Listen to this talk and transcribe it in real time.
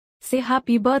say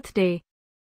happy birthday.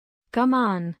 Come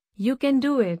on, you can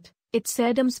do it. It's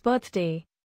Edem's birthday.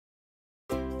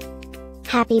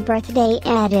 Happy birthday,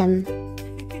 Edem.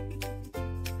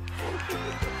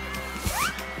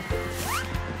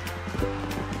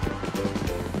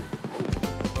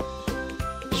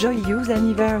 Joyeux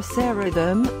anniversaire,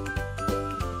 Edem.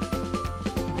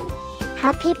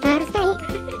 Happy birthday,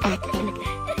 Edem.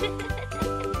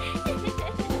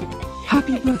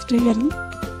 Happy birthday, Edem.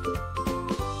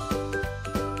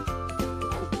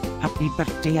 Happy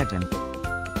birthday, Edem.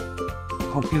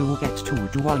 Hope you get to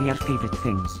do all your favorite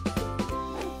things.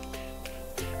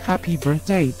 Happy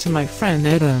birthday to my friend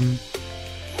Edem.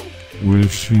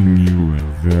 Wishing you a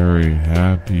very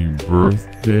happy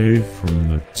birthday from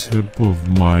the tip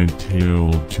of my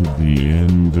tail to the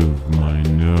end of my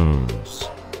nose.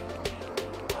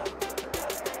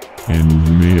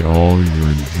 And may all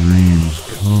your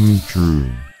dreams come true.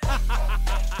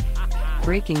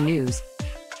 Breaking news.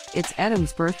 It's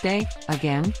Edem's birthday,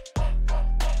 again?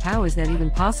 How is that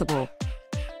even possible?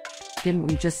 Didn't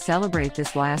we just celebrate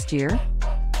this last year?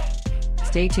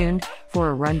 Stay tuned for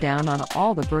a rundown on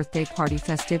all the birthday party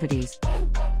festivities.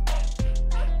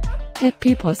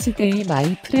 Happy birthday,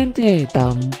 my friend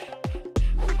Edem.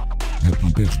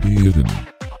 Happy birthday, Edem.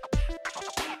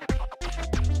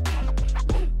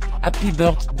 Happy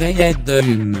birthday,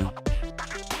 Edem.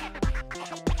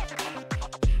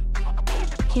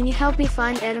 Can you help me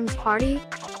find Edem's party?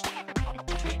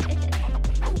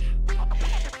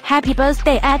 Happy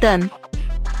birthday, Edem.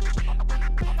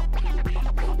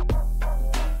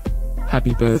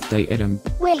 Happy birthday, Edem.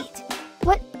 Wait,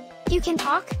 what? You can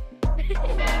talk?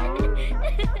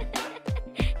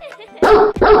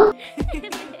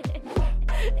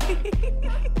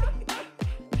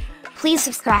 Please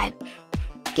subscribe,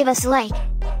 give us a like,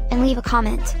 and leave a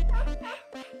comment.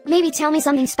 Maybe tell me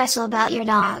something special about your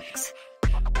dogs.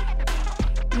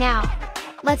 Now,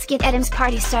 let's get Edem's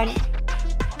party started.